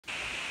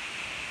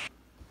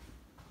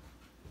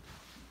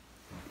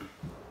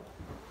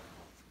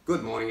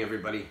Good morning,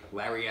 everybody.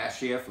 Larry Ash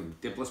here from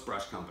Dipless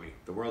Brush Company,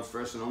 the world's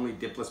first and only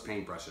dipless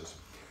paintbrushes.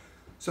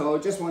 So I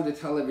just wanted to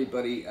tell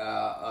everybody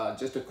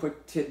just a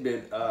quick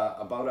tidbit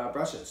about our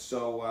brushes.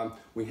 So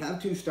we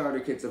have two starter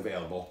kits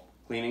available,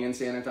 cleaning and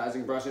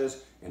sanitizing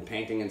brushes and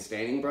painting and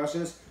staining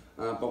brushes.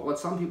 But what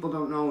some people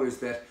don't know is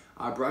that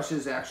our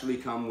brushes actually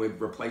come with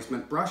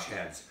replacement brush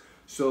heads.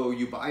 So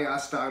you buy our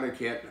starter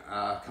kit,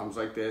 comes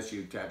like this,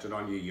 you attach it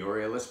on your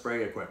urea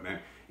spray equipment,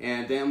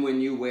 and then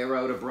when you wear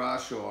out a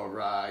brush or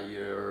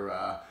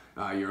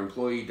your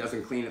employee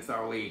doesn't clean it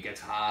thoroughly, it gets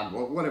hard,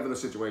 whatever the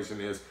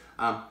situation is,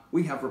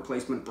 we have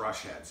replacement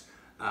brush heads.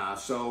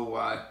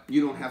 So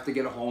you don't have to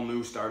get a whole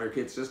new starter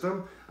kit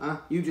system.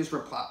 You just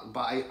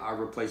buy our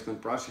replacement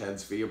brush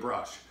heads for your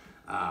brush.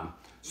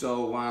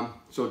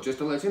 So just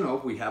to let you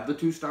know, we have the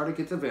two starter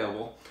kits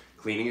available: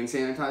 cleaning and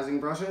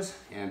sanitizing brushes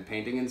and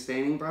painting and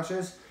staining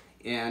brushes,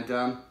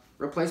 and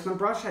replacement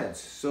brush heads.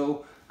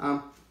 So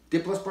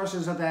dipless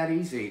brushes are that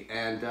easy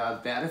and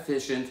that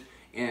efficient,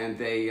 and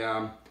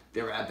they're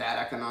that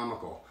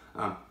economical.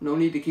 No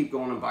need to keep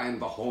going and buying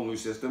the whole new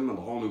system and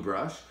the whole new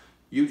brush.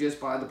 You just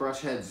buy the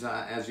brush heads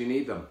as you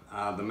need them.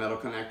 The metal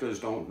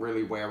connectors don't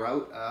really wear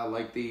out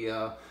like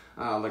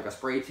a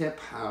spray tip,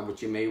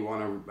 which you may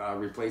want to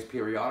replace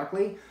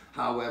periodically.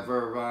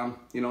 However,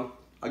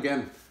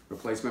 again,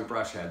 replacement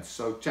brush heads.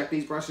 So check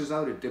these brushes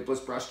out at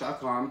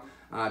diplessbrush.com.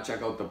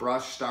 Check out the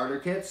brush starter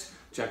kits,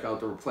 check out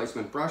the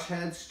replacement brush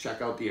heads,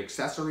 check out the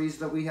accessories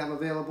that we have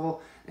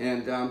available,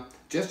 and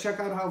just check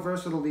out how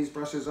versatile these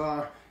brushes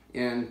are,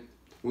 and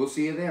we'll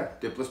see you there,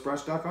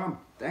 diplessbrush.com.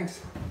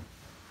 Thanks.